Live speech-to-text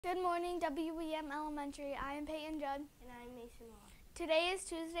Good morning, WEM Elementary. I am Peyton Judd. And I'm Mason Law. Today is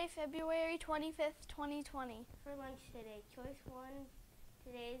Tuesday, February 25th, 2020. For lunch today, choice 1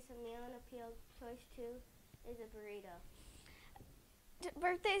 today is a meal and appeal. Choice 2 is a burrito.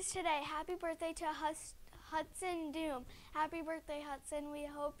 Birthdays today. Happy birthday to Hudson Doom. Happy birthday, Hudson. We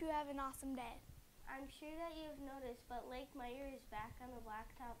hope you have an awesome day. I'm sure that you've noticed, but Lake Meyer is back on the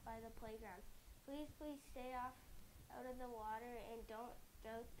blacktop by the playground. Please stay out of the water and don't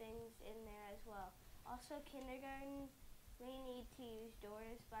throw things in there as well. Also, kindergarten may need to use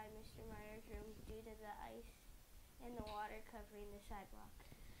doors by Mr. Meyer's room due to the ice and the water covering the sidewalk.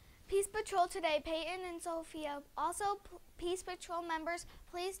 Peace Patrol today, Peyton and Sophia. Also, Peace Patrol members,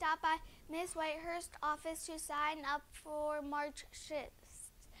 please stop by Miss Whitehurst's office to sign up for March shifts.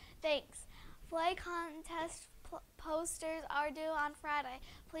 Thanks. Flag contest posters are due on Friday.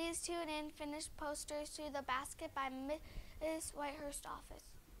 Please tune in finished posters to the basket by Miss Whitehurst's office.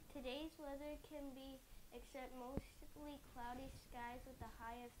 Today's weather can be except mostly cloudy skies with a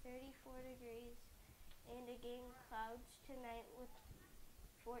high of 34 degrees and again clouds tonight with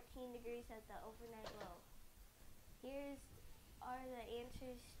 14 degrees at the overnight low. Here are the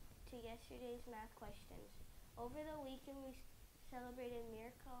answers to yesterday's math questions. Over the weekend we celebrated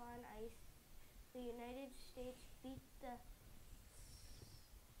Miracle on Ice. The United States beat the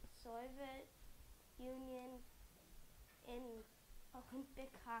Soviet Union in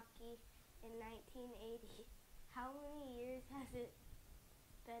Olympic hockey in 1980. How many years has it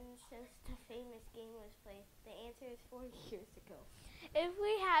been since the famous game was played? The answer is 40 years ago. If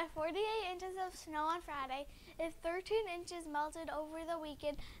we had 48 inches of snow on Friday, if 13 inches melted over the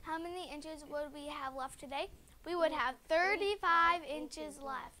weekend, how many inches would we have left today? We would have 35 inches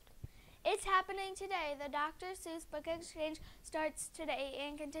left. It's happening today. The Dr. Seuss Book Exchange starts today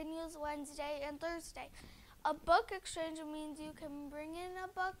and continues Wednesday and Thursday. A book exchange means you can bring in a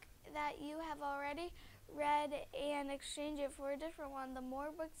book that you have already read and exchange it for a different one. The more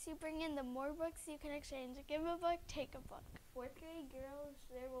books you bring in, the more books you can exchange. Give a book, take a book. 4th grade girls,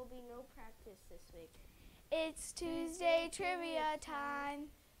 there will be no practice this week. It's Tuesday trivia time.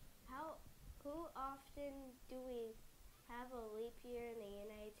 Who often do we have a leap year in the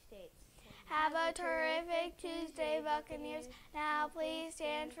United States? Have a terrific Tuesday, Buccaneers. Now please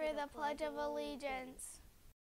stand for the Pledge of Allegiance.